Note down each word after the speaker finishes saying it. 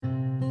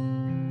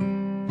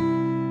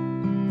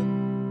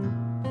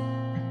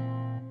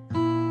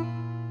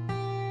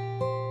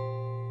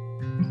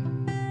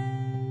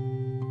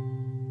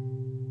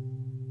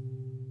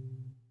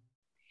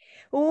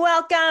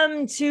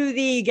Welcome to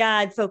the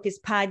God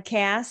Focused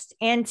podcast.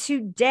 And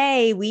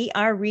today we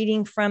are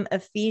reading from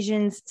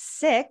Ephesians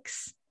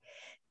 6,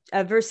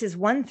 verses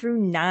 1 through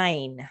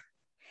 9.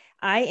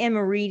 I am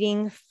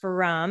reading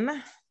from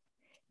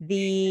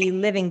the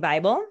Living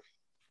Bible.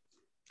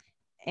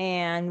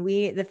 And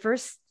the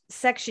first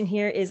section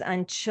here is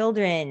on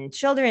children.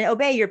 Children,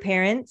 obey your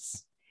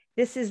parents.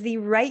 This is the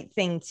right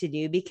thing to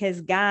do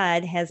because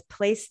God has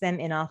placed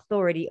them in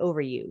authority over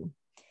you.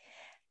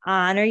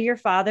 Honor your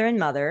father and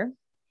mother.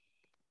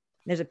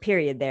 There's a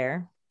period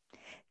there.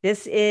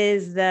 This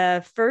is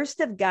the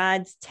first of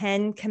God's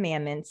 10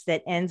 commandments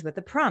that ends with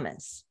a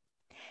promise.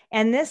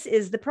 And this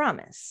is the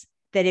promise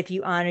that if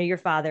you honor your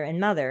father and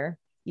mother,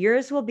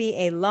 yours will be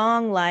a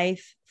long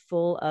life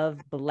full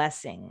of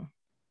blessing.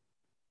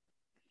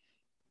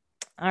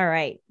 All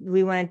right.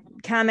 We want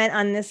to comment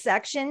on this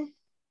section.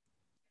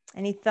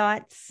 Any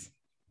thoughts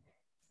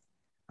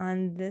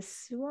on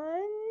this one?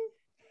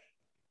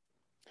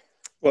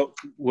 Well,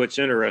 what's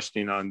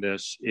interesting on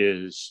this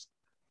is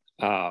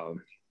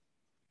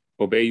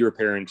obey your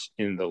parents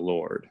in the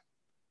Lord.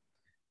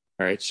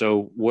 All right.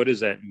 So what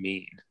does that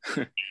mean?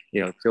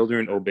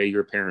 Children, obey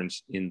your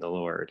parents in the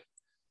Lord.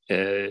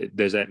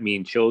 Does that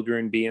mean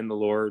children be in the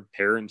Lord,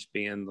 parents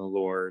be in the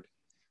Lord,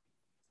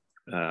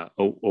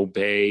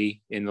 obey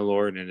in the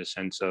Lord in a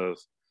sense of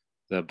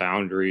the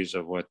boundaries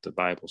of what the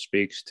Bible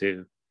speaks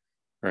to,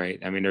 right?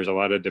 I mean, there's a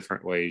lot of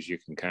different ways you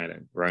can kind of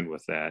run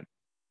with that.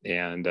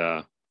 And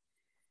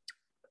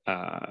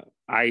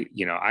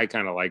I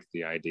kind of like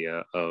the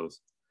idea of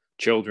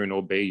children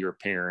obey your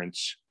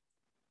parents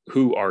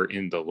who are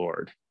in the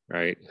Lord,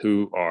 right?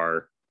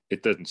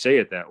 It doesn't say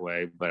it that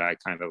way, but I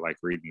kind of like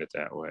reading it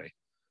that way,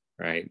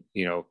 right?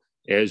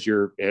 As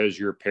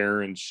your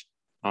parents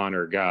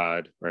honor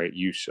God, right,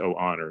 you so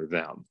honor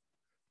them,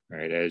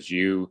 right? As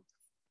your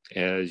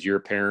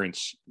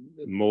parents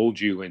mold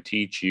you and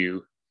teach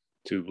you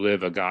to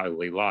live a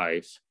godly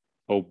life,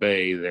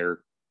 obey their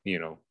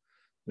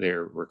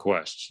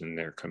requests and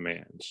their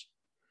commands.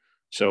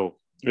 So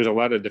there's a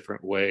lot of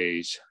different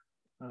ways,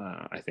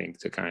 I think,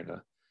 to kind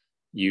of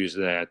use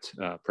that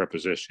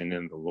preposition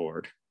in the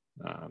Lord.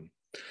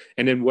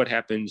 And then what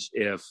happens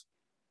if,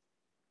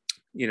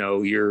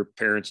 your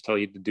parents tell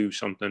you to do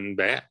something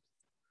bad,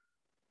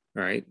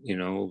 right?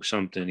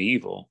 Something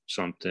evil,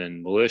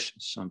 something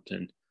malicious,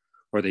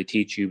 or they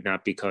teach you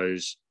not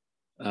because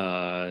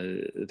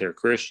they're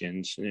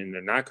Christians and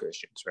they're not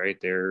Christians,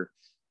 right? They're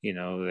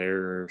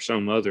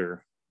some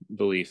other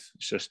belief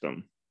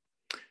system,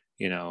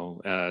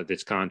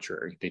 that's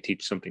contrary. They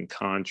teach something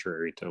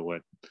contrary to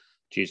what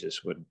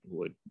Jesus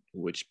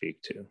would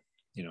speak to.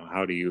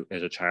 How do you,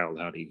 as a child,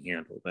 how do you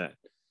handle that?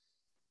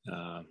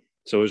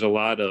 So there's a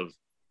lot of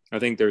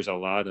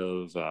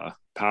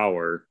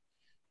power.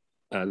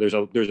 There's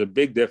a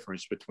big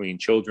difference between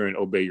children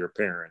obey your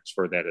parents,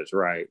 for that is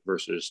right,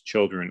 versus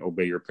children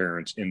obey your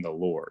parents in the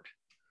Lord,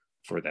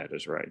 for that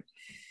is right.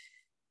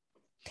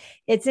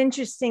 It's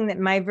interesting that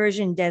my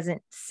version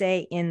doesn't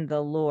say in the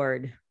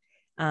Lord,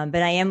 but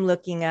I am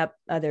looking up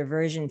other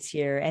versions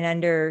here. And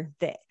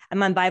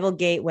I'm on Bible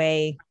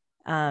Gateway,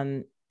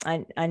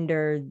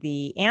 under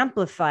the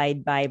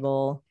Amplified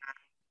Bible,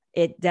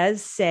 it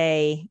does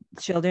say,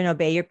 children,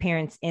 obey your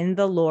parents in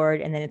the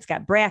Lord. And then it's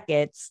got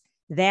brackets.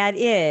 That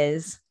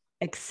is,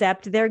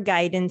 accept their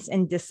guidance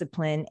and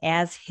discipline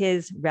as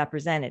his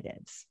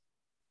representatives.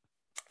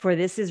 For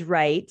this is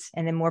right.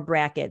 And then more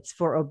brackets.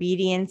 For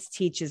obedience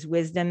teaches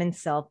wisdom and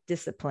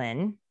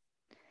self-discipline.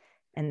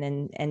 And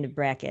then end of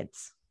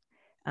brackets.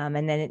 And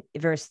then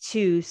verse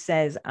 2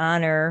 says,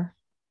 honor,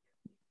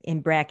 in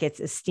brackets,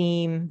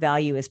 esteem,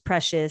 value is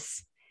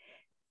precious.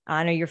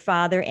 Honor your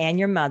father and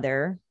your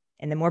mother.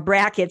 And then more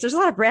brackets. There's a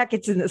lot of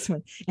brackets in this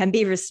one. And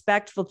be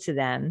respectful to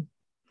them.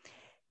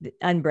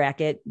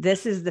 Unbracket.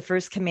 This is the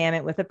first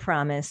commandment with a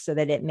promise, so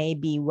that it may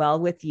be well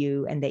with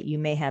you and that you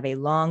may have a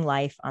long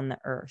life on the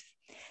earth.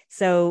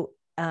 So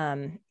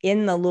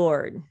in the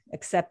Lord,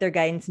 accept their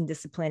guidance and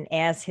discipline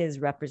as his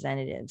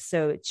representatives.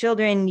 So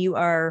children, you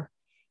are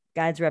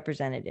God's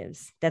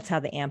representatives. That's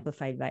how the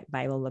Amplified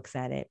Bible looks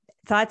at it.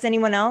 Thoughts,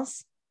 anyone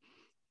else?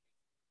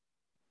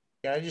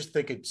 Yeah, I just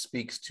think it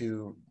speaks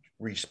to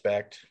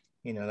respect.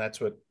 That's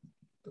what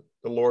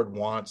the Lord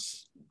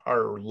wants,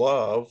 our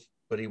love,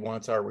 but he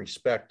wants our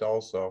respect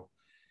also.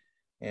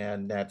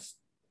 And that's,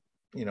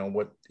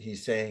 what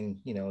he's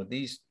saying,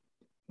 these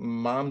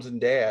moms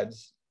and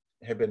dads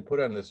have been put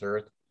on this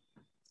earth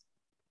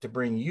to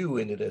bring you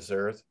into this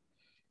earth,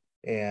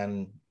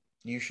 and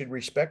you should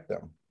respect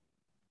them.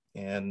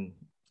 And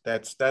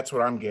that's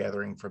what I'm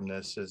gathering from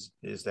this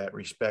is that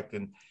respect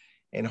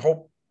and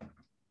hope.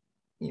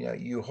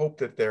 You hope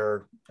that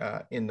they're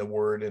in the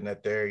Word and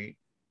that they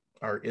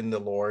are in the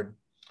Lord.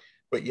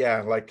 But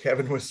yeah, like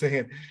Kevin was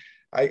saying,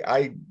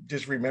 I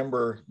just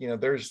remember,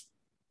 there's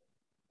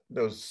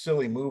those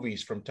silly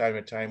movies from time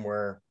to time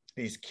where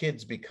these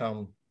kids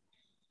become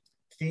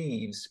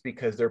thieves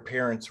because their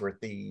parents were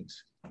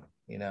thieves,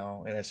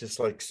 and it's just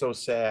like so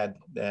sad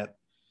that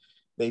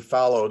they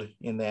followed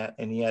in that.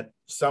 And yet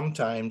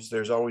sometimes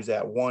there's always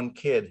that one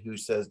kid who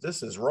says,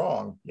 this is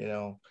wrong,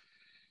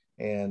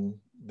 and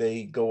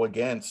they go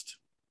against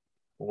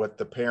what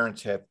the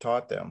parents have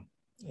taught them,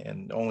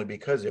 and only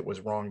because it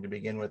was wrong to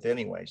begin with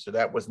anyway. So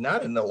that was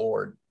not in the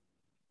Lord.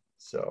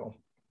 So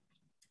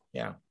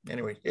yeah,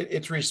 anyway,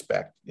 it's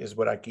respect is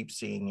what I keep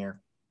seeing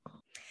here.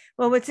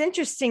 Well, what's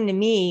interesting to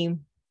me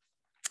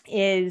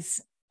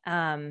is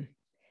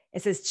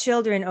it says,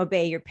 children,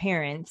 obey your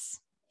parents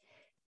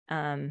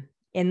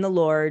in the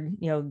Lord,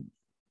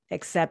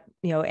 except,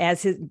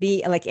 as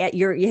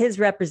his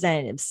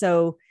representatives.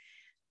 So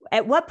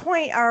at what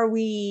point are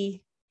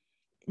we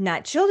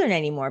not children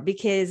anymore?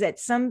 Because at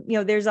some,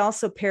 there's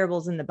also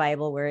parables in the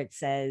Bible where it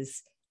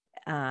says,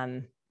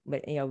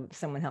 but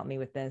someone help me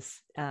with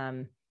this,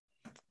 to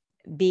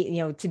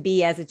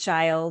be as a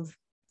child.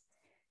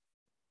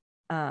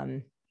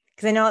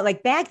 Because I know,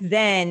 like, back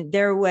then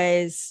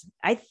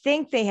I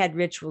think they had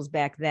rituals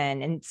back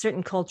then, and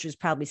certain cultures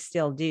probably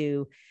still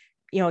do.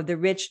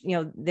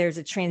 There's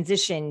a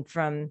transition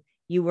from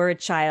you were a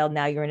child,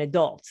 now you're an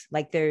adult.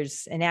 Like,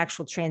 there's an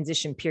actual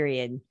transition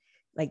period,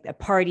 like a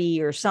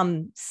party or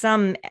some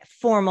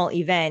formal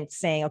event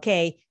saying,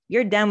 okay,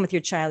 you're done with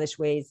your childish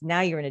ways,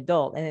 now you're an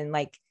adult. And then,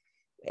 like,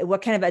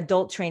 what kind of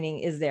adult training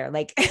is there?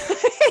 Like,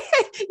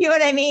 you know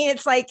what I mean?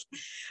 It's like,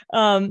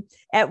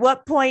 at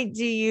what point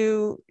do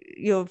you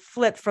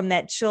flip from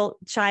that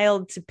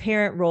child to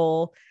parent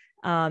role?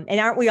 And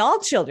aren't we all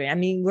children? I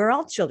mean, we're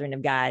all children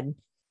of God.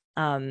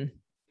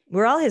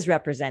 We're all his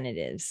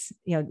representatives,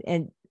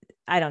 and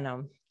I don't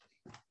know.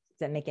 Does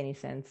that make any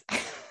sense?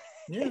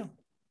 Yeah,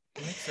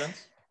 it makes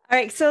sense. All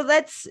right. So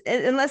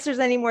unless there's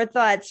any more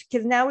thoughts,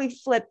 because now we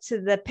flip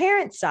to the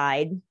parent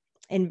side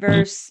in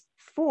verse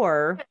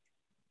 4.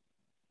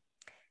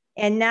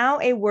 And now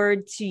a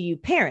word to you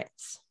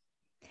parents.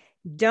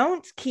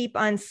 Don't keep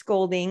on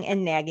scolding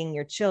and nagging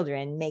your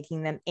children,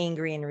 making them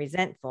angry and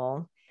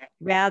resentful.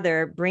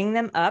 Rather, bring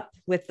them up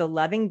with the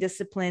loving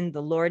discipline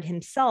the Lord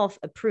himself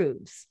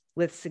approves,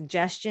 with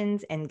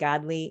suggestions and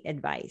godly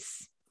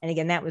advice. And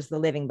again, that was the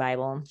Living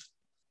Bible.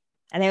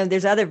 And then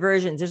there's other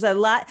versions. There's a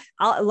lot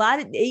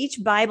of,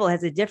 each Bible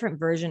has a different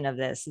version of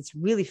this. It's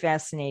really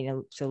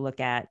fascinating to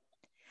look at.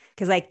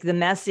 Because, like, the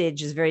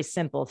message is very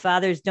simple.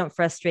 Fathers, don't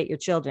frustrate your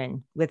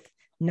children with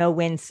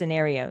no-win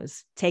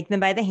scenarios. Take them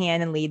by the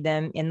hand and lead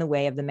them in the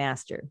way of the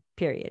master,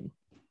 period.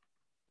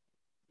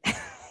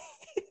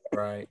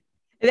 Right.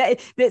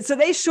 So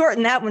they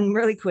shorten that one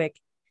really quick.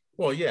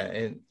 Well, yeah.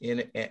 And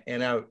in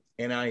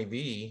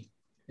NIV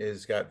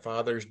has got,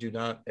 fathers, do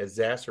not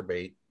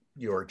exacerbate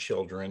your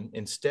children.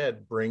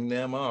 Instead, bring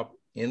them up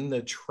in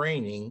the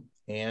training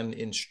and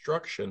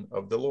instruction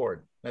of the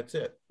Lord. That's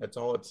it. That's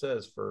all it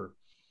says for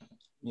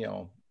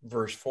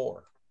verse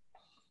 4.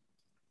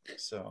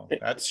 So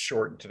that's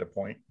short and to the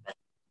point.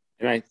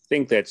 And I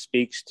think that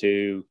speaks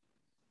to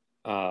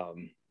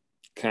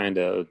kind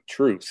of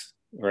truth,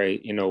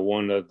 right?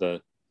 One of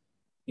the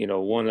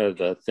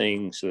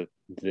things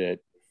that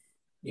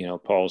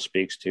Paul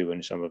speaks to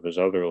in some of his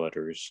other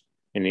letters,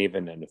 and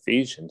even in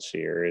Ephesians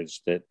here,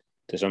 is that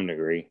to some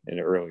degree in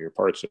the earlier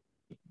parts of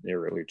the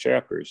earlier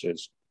chapters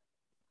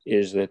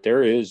is that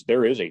there is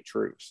a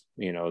truth.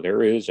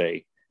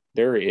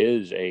 There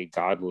is a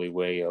godly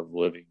way of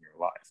living your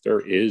life.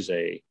 There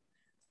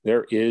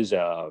is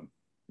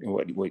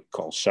what we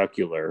call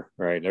secular,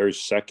 right?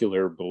 There's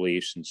secular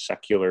beliefs and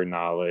secular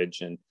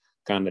knowledge and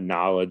kind of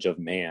knowledge of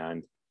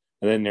man.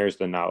 And then there's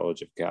the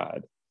knowledge of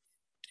God.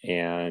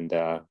 And,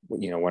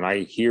 when I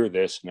hear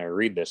this and I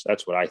read this,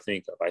 that's what I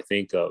think of. I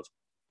think of,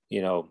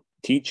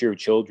 teach your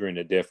children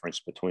the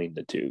difference between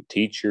the two.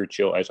 Teach your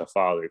children, as a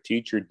father,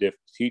 teach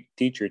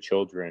your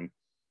children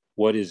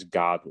what is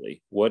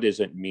godly. What does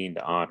it mean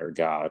to honor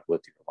God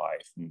with your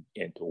life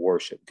and to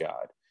worship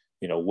God?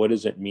 What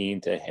does it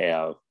mean to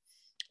have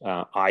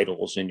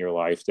idols in your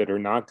life that are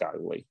not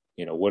godly?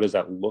 What does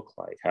that look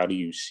like? How do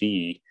you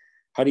see,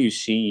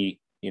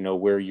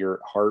 where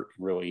your heart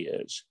really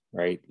is,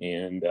 right?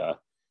 And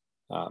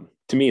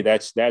to me,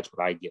 that's what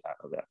I get out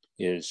of that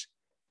is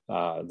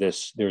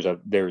this. There's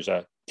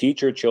a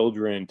teach your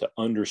children to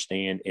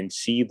understand and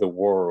see the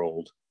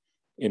world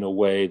in a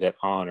way that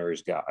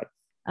honors God.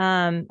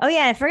 Oh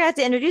yeah, I forgot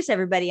to introduce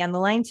everybody on the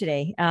line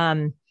today.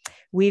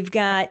 We've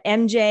got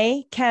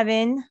MJ,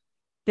 Kevin,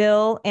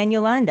 Bill, and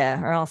Yolanda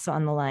are also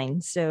on the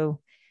line. So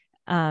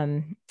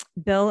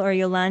Bill or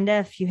Yolanda,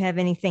 if you have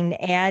anything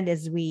to add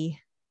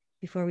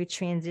before we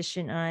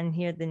transition on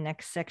here, the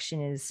next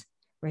section is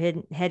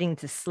we're heading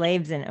to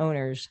slaves and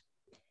owners.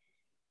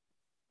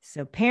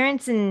 So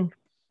parents and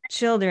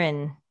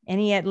children,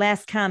 any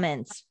last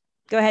comments?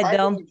 Go ahead,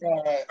 Bill. I think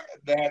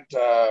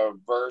that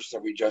verse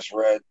that we just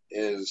read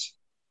is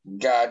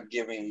God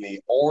giving the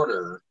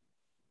order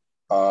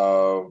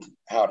of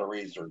how to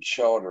raise their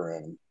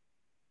children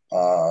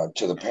to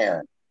the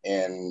parent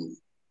and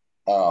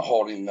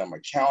holding them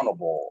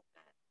accountable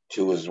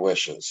to his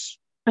wishes.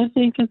 I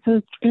think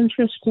it's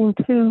interesting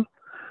too,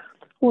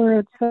 where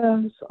it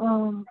says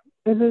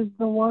it is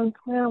the one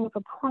plan with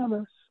a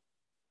promise.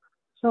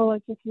 So,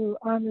 like, if you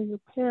honor your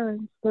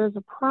parents, there's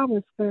a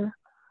promise there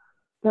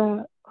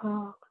that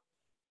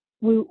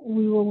we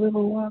will live a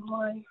long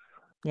life.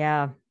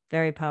 Yeah,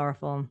 very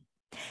powerful.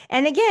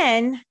 And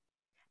again,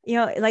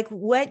 like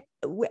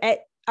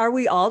are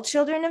we all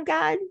children of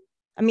God?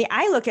 I mean,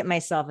 I look at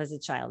myself as a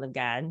child of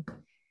God.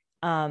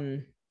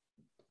 And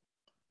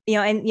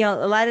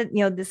a lot of,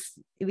 this,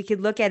 we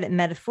could look at it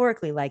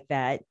metaphorically like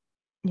that,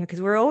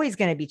 because we're always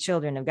going to be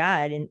children of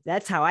God. And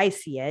that's how I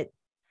see it.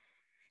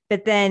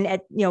 But then,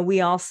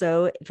 we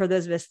also, for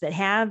those of us that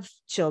have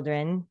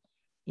children,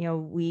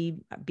 we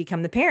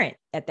become the parent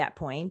at that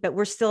point, but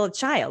we're still a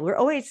child. We're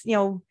always,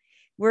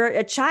 we're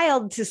a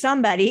child to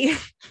somebody,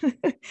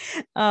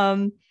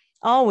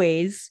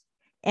 always,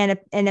 and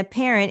a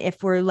parent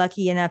if we're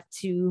lucky enough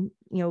to,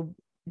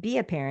 be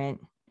a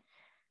parent.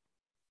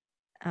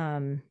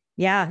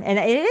 Yeah, and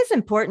it is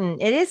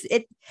important.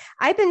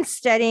 I've been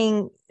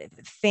studying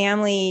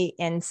family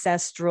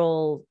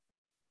ancestral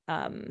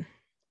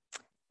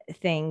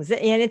things,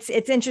 and it's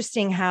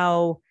interesting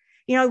how,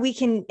 we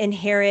can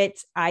inherit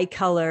eye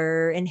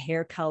color and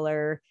hair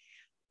color.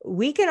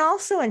 We can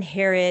also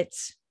inherit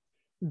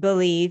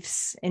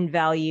beliefs and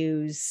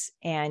values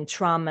and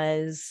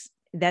traumas.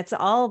 That's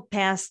all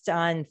passed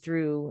on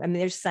through. I mean,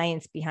 there's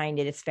science behind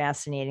it. It's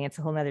fascinating. It's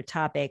a whole nother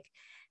topic.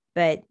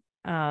 But,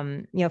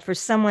 for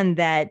someone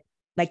that,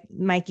 like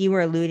Mike, you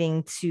were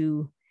alluding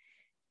to,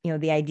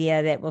 the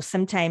idea that, well,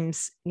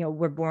 sometimes,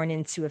 we're born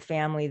into a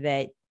family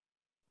that,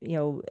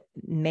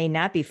 may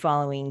not be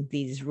following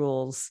these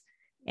rules,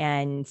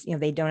 and,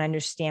 they don't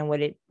understand what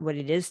it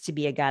is to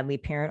be a godly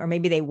parent, or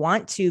maybe they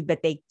want to,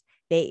 but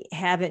they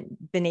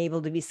haven't been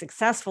able to be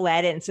successful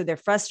at it. And so they're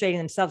frustrating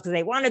themselves because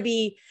they want to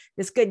be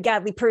this good,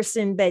 godly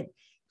person, but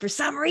for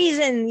some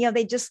reason,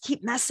 they just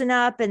keep messing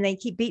up and they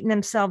keep beating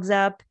themselves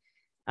up.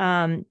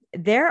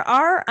 There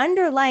are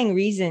underlying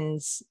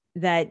reasons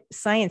that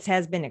science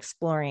has been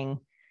exploring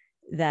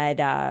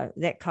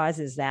that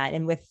causes that.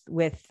 And with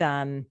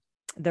the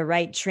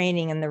right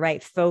training and the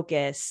right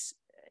focus,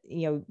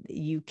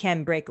 you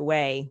can break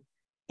away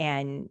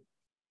and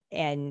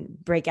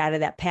break out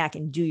of that pack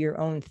and do your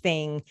own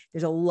thing.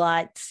 There's a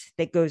lot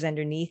that goes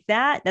underneath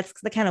that. That's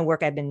the kind of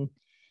work I've been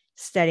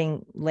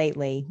studying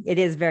lately. It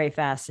is very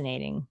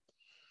fascinating.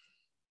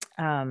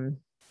 As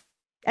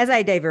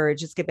I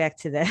diverge, let's get back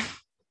to the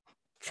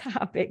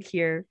topic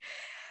here.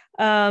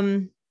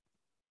 Any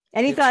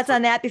thoughts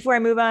on that before I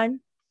move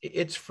on?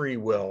 It's free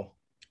will.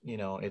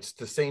 It's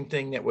the same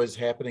thing that was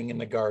happening in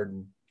the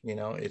garden.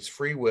 It's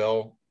free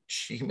will.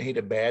 She made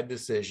a bad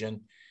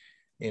decision,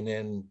 and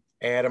then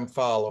Adam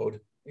followed.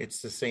 It's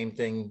the same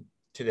thing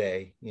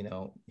today.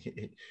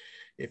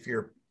 If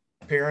your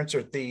parents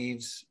are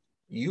thieves,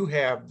 you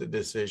have the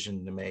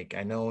decision to make.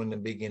 I know in the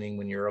beginning,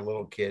 when you're a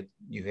little kid,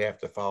 you have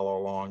to follow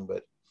along,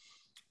 but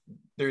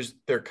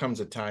there comes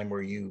a time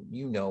where you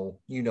know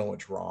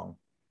it's wrong.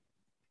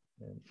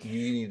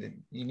 You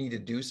need to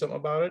do something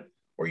about it,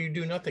 or you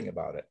do nothing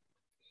about it.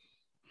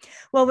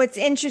 Well, what's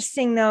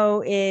interesting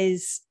though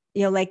is,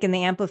 like in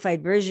the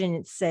Amplified Version,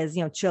 it says,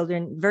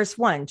 children, verse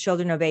 1,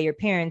 children, obey your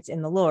parents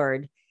in the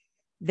Lord.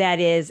 That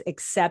is,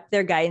 accept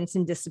their guidance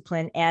and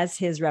discipline as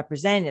his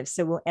representatives.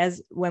 So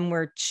when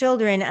we're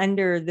children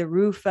under the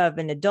roof of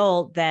an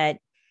adult that,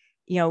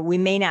 we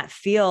may not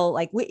feel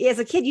like, as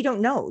a kid, you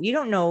don't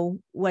know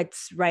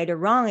what's right or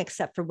wrong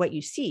except for what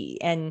you see.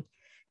 And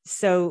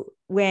so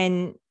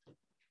when,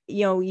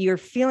 you're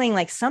feeling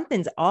like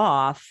something's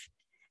off,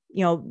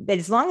 but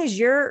as long as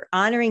you're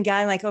honoring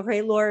God, like,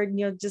 okay, Lord,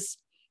 just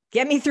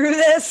get me through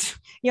this,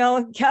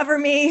 cover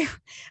me.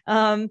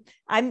 I'm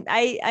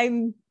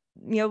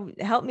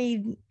help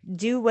me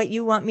do what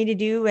you want me to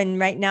do. And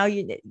right now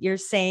you're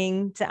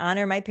saying to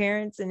honor my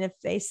parents. And if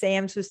they say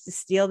I'm supposed to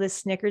steal this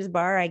Snickers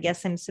bar, I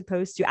guess I'm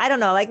supposed to. I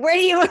don't know. Like, where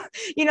do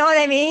you know what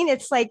I mean?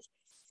 It's like,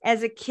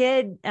 as a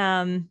kid,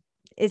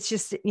 it's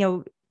just,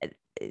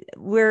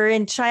 we're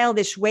in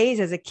childish ways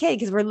as a kid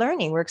because we're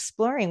learning, we're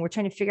exploring, we're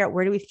trying to figure out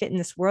where do we fit in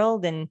this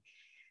world and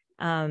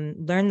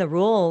learn the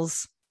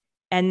rules.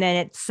 And then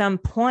at some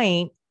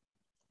point,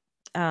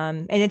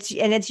 and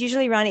it's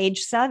usually around age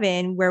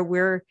 7 where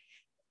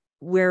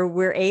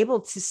we're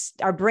able to,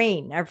 our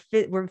brain,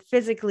 we're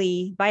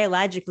physically,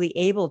 biologically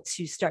able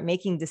to start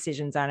making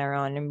decisions on our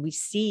own. And we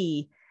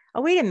see,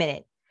 oh, wait a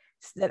minute,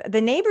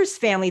 the neighbor's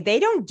family, they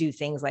don't do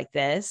things like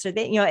this, or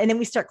they, and then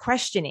we start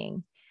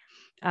questioning.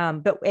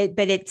 But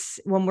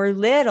it's when we're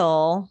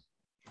little,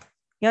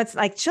 it's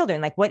like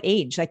children, like what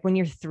age? Like when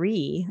you're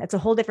 3, that's a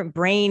whole different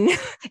brain.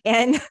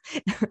 And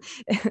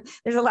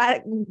there's a lot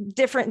of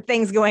different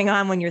things going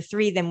on when you're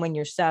 3 than when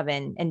you're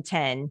 7 and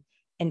 10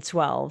 and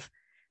 12.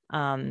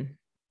 All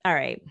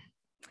right.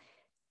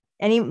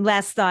 Any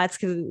last thoughts?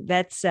 Because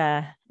that's,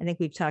 I think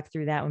we've talked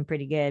through that one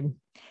pretty good,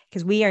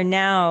 because we are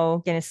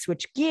now going to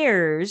switch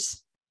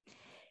gears,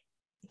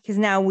 because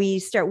now we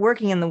start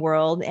working in the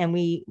world, and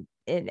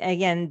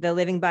again, the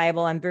Living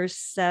Bible on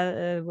verse,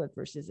 what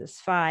verse is this?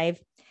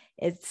 5.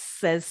 It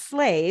says,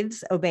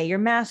 slaves, obey your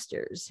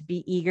masters.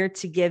 Be eager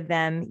to give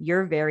them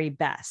your very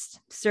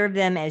best. Serve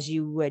them as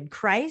you would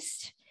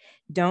Christ.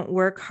 Don't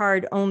work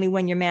hard only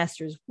when your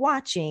master's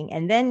watching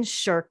and then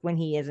shirk when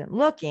he isn't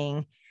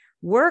looking.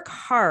 Work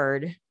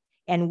hard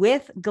and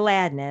with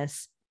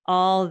gladness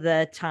all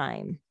the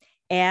time,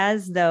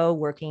 as though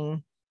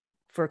working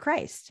for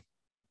Christ,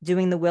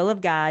 doing the will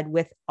of God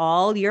with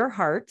all your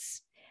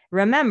hearts.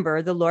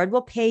 Remember, the Lord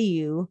will pay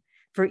you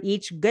for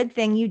each good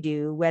thing you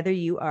do, whether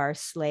you are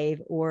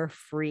slave or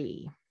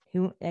free.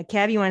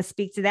 Kev, you want to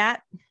speak to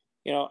that?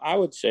 I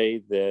would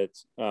say that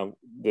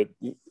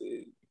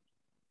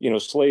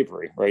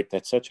slavery, right?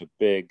 That's such a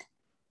big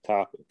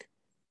topic.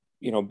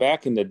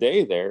 Back in the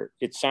day there,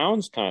 it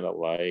sounds kind of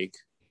like,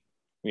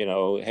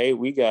 hey,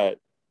 we got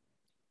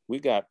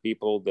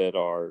people that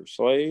are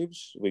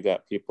slaves. We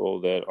got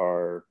people that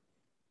are,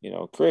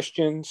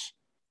 Christians.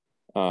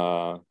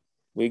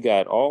 We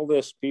got all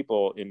this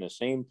people in the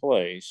same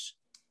place,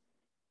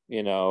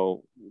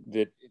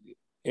 that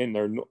in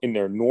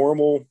their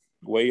normal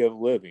way of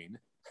living,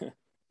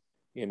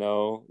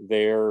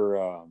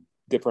 they're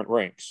different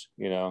ranks,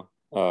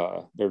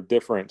 they're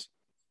different.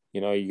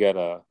 You got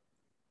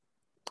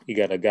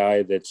a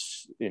guy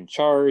that's in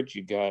charge.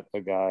 You got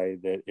a guy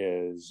that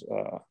is,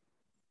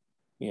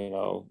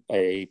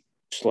 a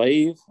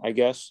slave, I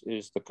guess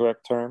is the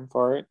correct term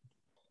for it.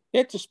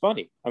 It's just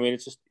funny. I mean,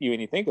 it's just, when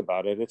you think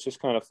about it, it's just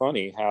kind of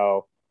funny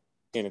how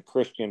in a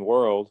Christian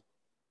world,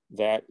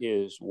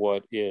 that's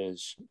what's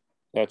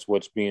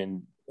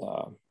being,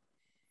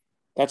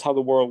 that's how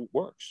the world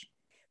works.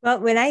 Well,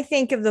 when I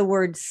think of the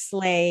word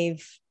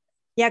slave,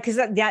 yeah, because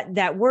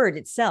that word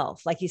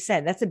itself, like you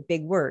said, that's a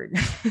big word.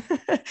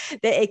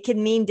 That it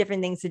can mean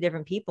different things to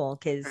different people.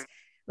 Because,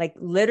 like,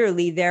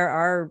 literally, there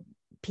are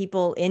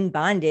people in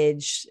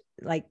bondage,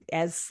 like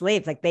as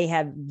slaves, like they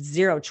have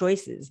zero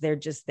choices. They're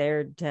just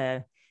there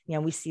to,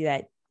 we see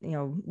that,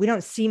 we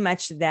don't see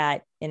much of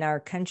that in our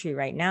country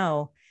right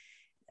now,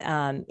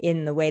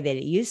 in the way that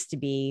it used to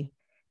be.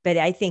 But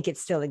I think it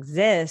still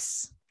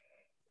exists.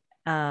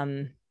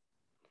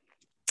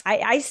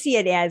 I see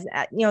it as,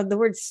 the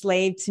word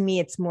slave to me,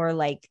 it's more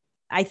like,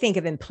 I think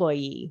of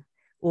employee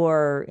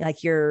or like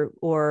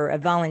or a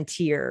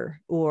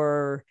volunteer,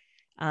 or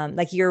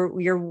like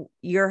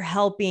you're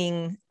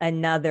helping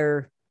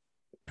another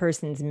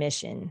person's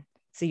mission.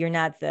 So you're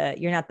not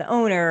the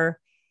owner,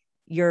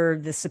 you're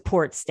the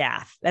support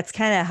staff. That's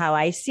kind of how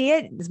I see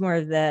it. It's more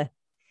of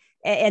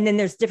and then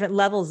there's different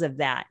levels of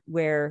that,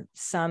 where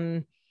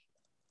some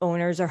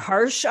owners are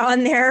harsh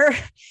on their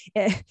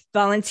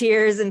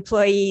volunteers,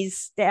 employees,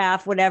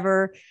 staff,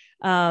 whatever.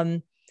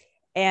 So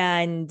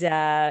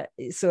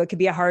it could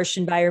be a harsh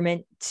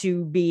environment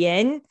to be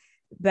in.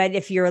 But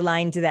if you're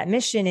aligned to that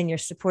mission and you're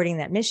supporting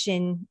that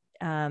mission,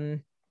 be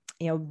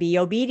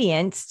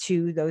obedient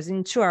to those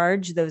in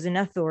charge, those in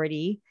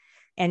authority.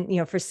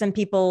 And, for some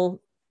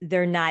people,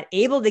 they're not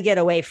able to get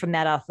away from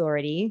that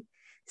authority.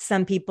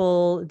 Some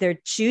people, they're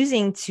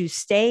choosing to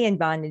stay in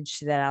bondage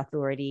to that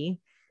authority,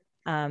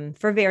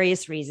 for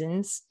various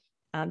reasons.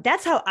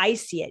 That's how I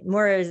see it.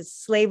 More as a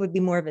slave would be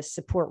more of a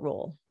support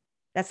role.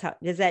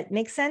 Does that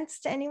make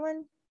sense to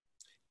anyone?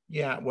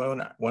 Yeah. Well,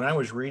 when I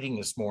was reading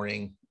this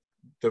morning,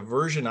 the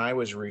version I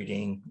was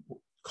reading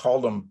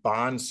called them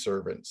bond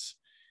servants.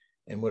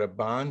 And what a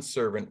bond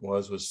servant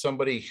was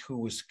somebody who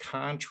was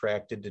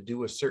contracted to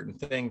do a certain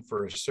thing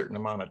for a certain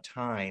amount of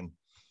time.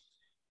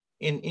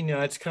 And,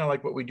 it's kind of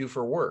like what we do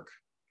for work.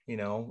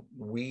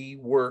 We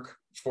work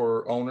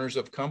for owners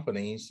of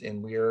companies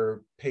and we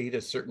are paid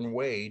a certain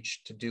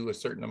wage to do a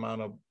certain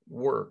amount of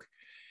work.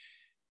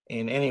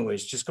 And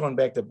anyways, just going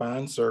back to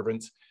bond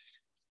servants,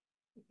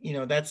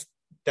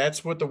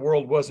 that's what the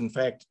world was. In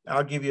fact,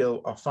 I'll give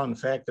you a fun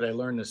fact that I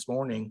learned this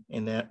morning,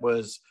 and that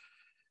was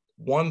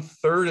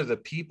 1/3 of the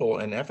people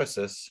in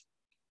Ephesus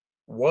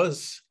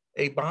was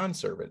a bond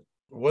servant.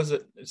 Was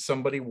it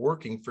somebody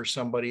working for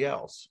somebody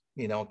else?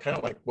 Kind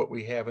of like what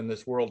we have in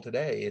this world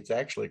today. It's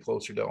actually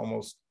closer to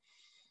almost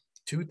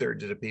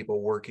 2/3 of the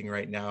people working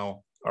right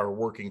now are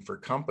working for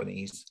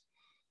companies,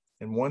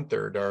 and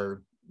 1/3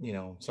 are,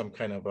 some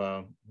kind of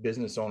a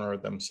business owner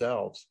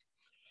themselves.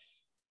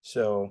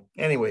 So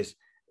anyways,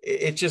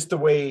 it's just the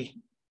way,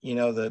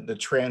 the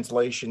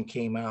translation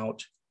came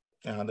out.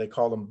 They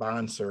call them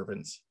bond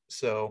servants.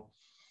 So,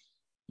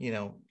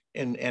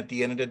 and at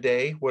the end of the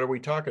day, what are we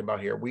talking about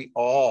here? We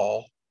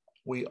all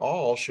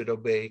should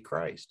obey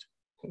Christ.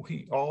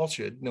 We all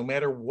should, no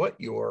matter what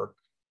your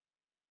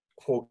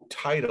quote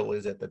title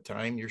is at the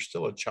time. You're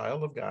still a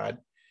child of God.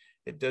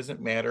 It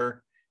doesn't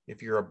matter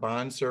if you're a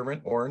bond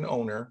servant or an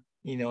owner.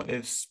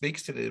 It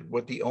speaks to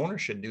what the owner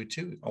should do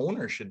too.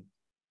 Owner should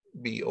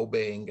be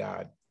obeying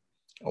God,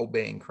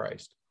 obeying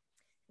Christ.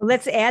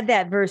 Let's add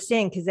that verse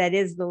in, because that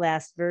is the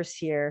last verse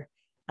here.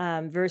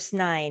 Verse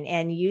 9,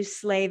 and you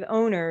slave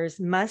owners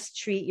must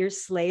treat your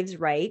slaves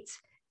right,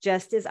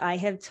 just as I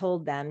have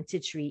told them to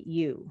treat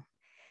you.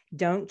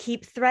 Don't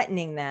keep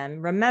threatening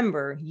them.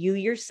 Remember, you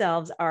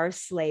yourselves are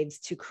slaves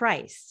to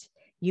Christ.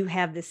 You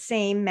have the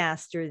same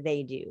master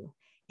they do,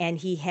 and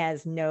he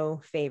has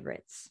no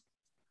favorites.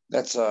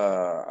 That's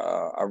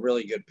a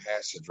really good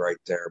passage right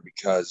there,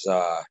 because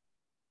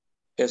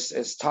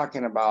it's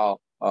talking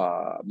about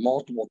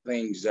multiple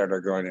things that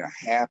are going to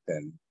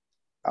happen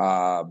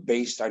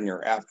based on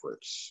your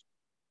efforts.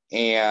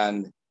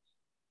 And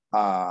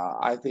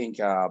I think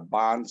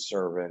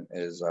bondservant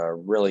is a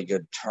really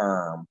good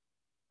term,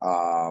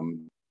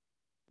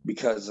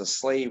 because a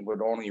slave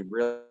would only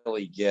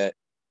really get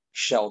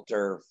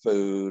shelter,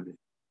 food,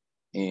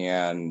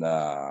 and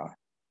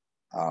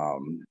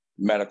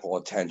medical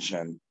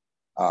attention,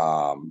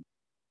 and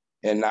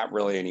not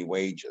really any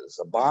wages.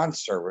 A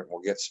bondservant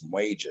will get some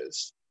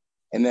wages.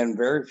 And then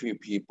very few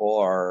people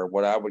are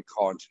what I would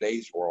call in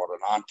today's world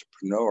an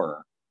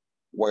entrepreneur,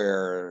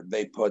 where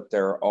they put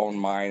their own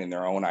mind and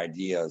their own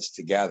ideas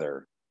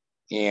together.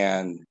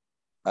 And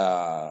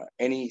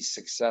any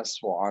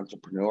successful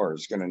entrepreneur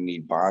is going to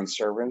need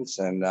bondservants,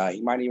 and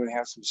he might even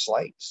have some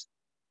slaves.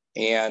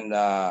 And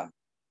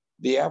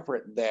the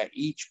effort that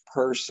each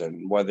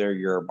person, whether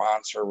you're a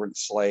bondservant,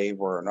 slave,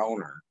 or an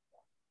owner,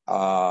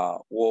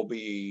 will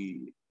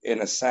be,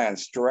 in a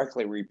sense,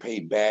 directly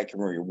repaid back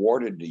and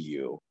rewarded to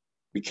you,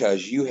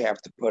 because you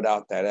have to put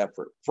out that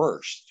effort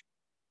first.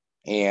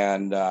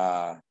 And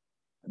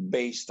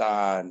based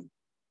on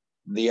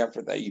the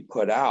effort that you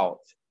put out,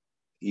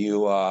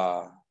 you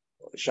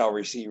shall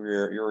receive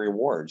your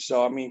reward.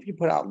 So, I mean, if you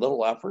put out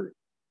little effort,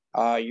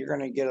 you're going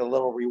to get a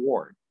little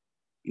reward.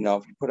 You know,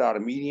 if you put out a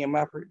medium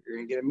effort, you're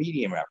going to get a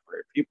medium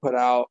effort. If you put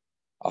out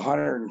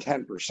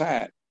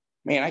 110%,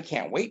 man, I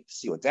can't wait to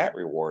see what that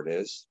reward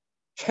is.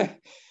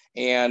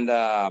 And,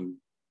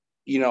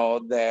 you know,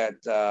 that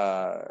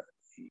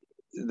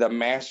the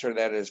master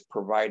that is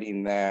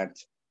providing that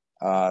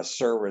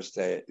service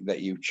that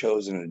you've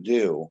chosen to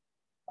do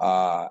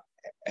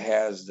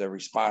has the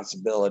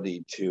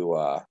responsibility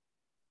to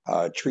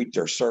treat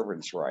their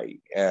servants right,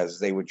 as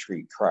they would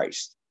treat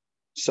Christ.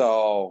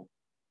 So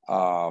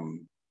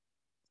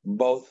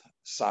both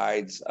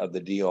sides of the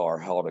deal are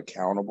held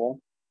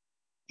accountable.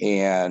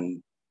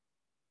 And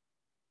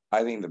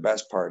I think the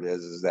best part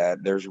is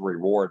that there's a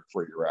reward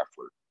for your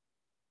effort.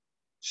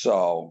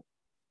 So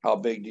how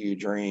big do you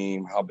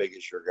dream? How big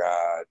is your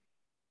God?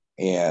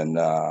 And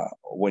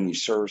when you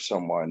serve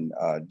someone,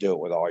 do it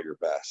with all your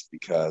best,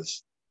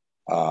 because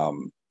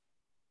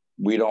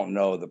we don't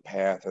know the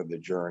path or the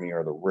journey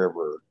or the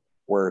river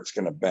where it's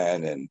going to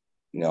bend, and,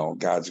 you know,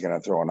 God's going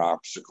to throw an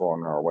obstacle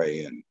in our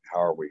way, and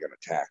how are we going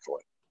to tackle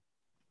it?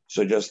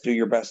 So just do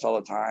your best all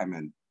the time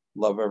and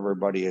love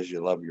everybody as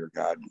you love your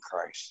God in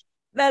Christ.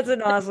 That's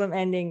an awesome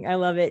ending. I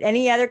love it.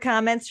 Any other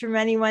comments from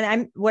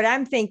anyone? What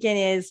I'm thinking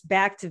is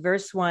back to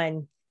verse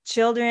 1,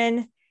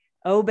 children,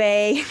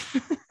 obey.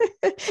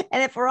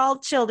 And if we're all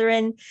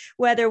children,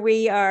 whether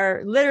we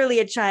are literally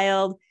a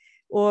child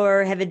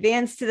or have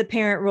advanced to the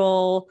parent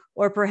role,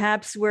 or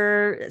perhaps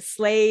we're a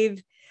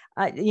slave,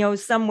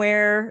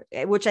 somewhere,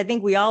 which I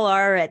think we all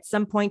are at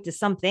some point to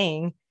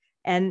something,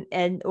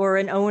 and or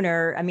an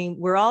owner. I mean,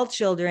 we're all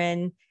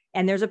children,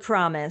 and there's a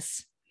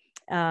promise.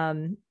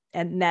 And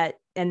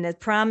the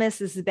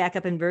promise is back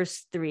up in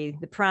verse 3.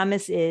 The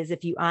promise is,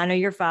 if you honor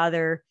your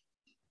father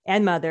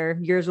and mother,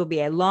 yours will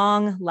be a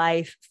long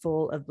life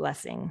full of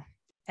blessing.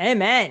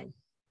 Amen.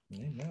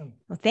 Amen.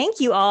 Well, thank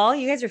you all.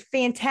 You guys are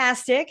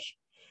fantastic.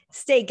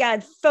 Stay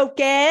God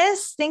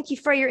focused. Thank you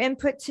for your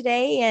input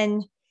today,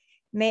 and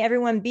may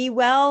everyone be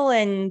well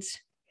and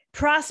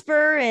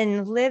prosper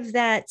and live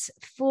that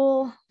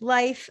full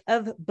life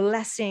of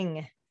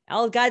blessing.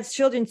 All God's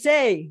children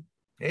say,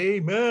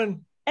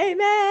 Amen.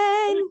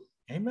 Amen.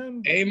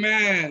 Amen.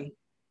 Amen.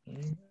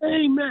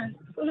 Amen.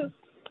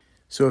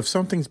 So if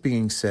something's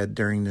being said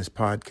during this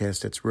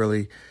podcast that's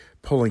really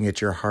pulling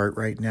at your heart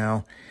right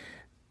now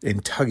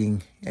and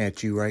tugging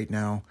at you right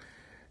now,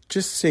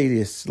 just say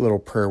this little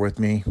prayer with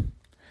me.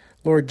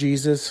 Lord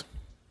Jesus,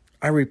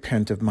 I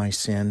repent of my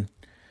sin.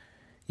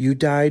 You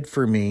died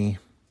for me,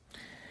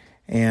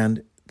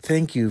 and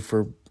thank you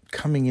for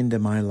coming into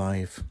my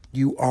life.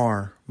 You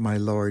are my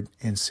Lord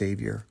and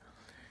Savior.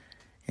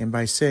 And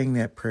by saying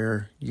that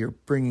prayer, you're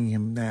bringing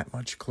him that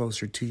much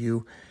closer to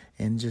you,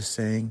 and just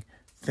saying,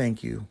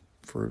 thank you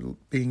for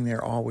being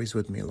there always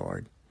with me,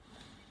 Lord.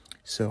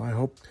 So I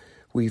hope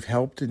we've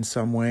helped in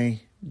some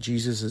way.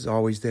 Jesus is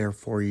always there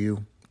for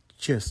you.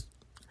 Just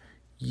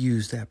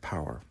use that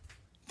power.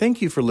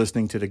 Thank you for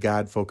listening to the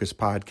God Focus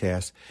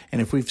podcast.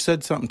 And if we've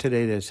said something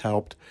today that's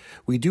helped,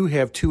 we do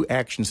have 2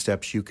 action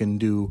steps you can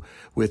do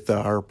with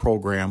our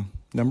program.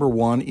 Number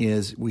 1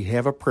 is we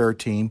have a prayer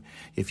team.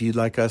 If you'd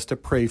like us to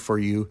pray for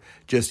you,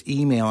 just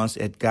email us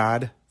at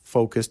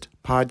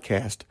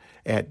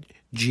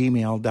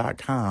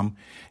godfocusedpodcast@gmail.com,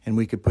 and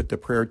we could put the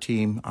prayer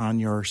team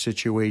on your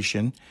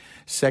situation.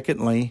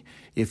 Secondly,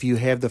 if you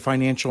have the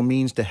financial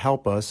means to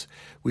help us,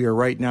 we are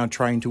right now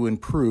trying to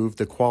improve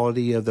the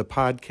quality of the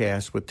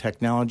podcast with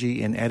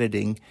technology and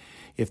editing.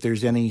 If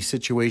there's any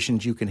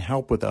situations you can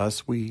help with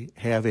us, we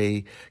have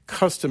a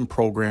custom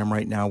program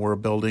right now we're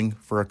building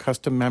for a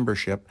custom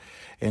membership,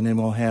 and then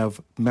we'll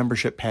have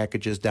membership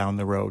packages down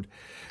the road.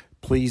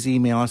 Please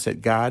email us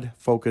at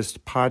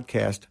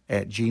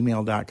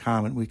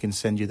godfocusedpodcast@gmail.com, and we can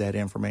send you that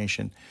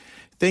information.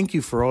 Thank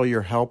you for all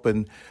your help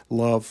and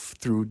love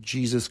through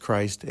Jesus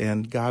Christ,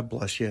 and God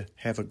bless you.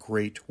 Have a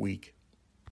great week.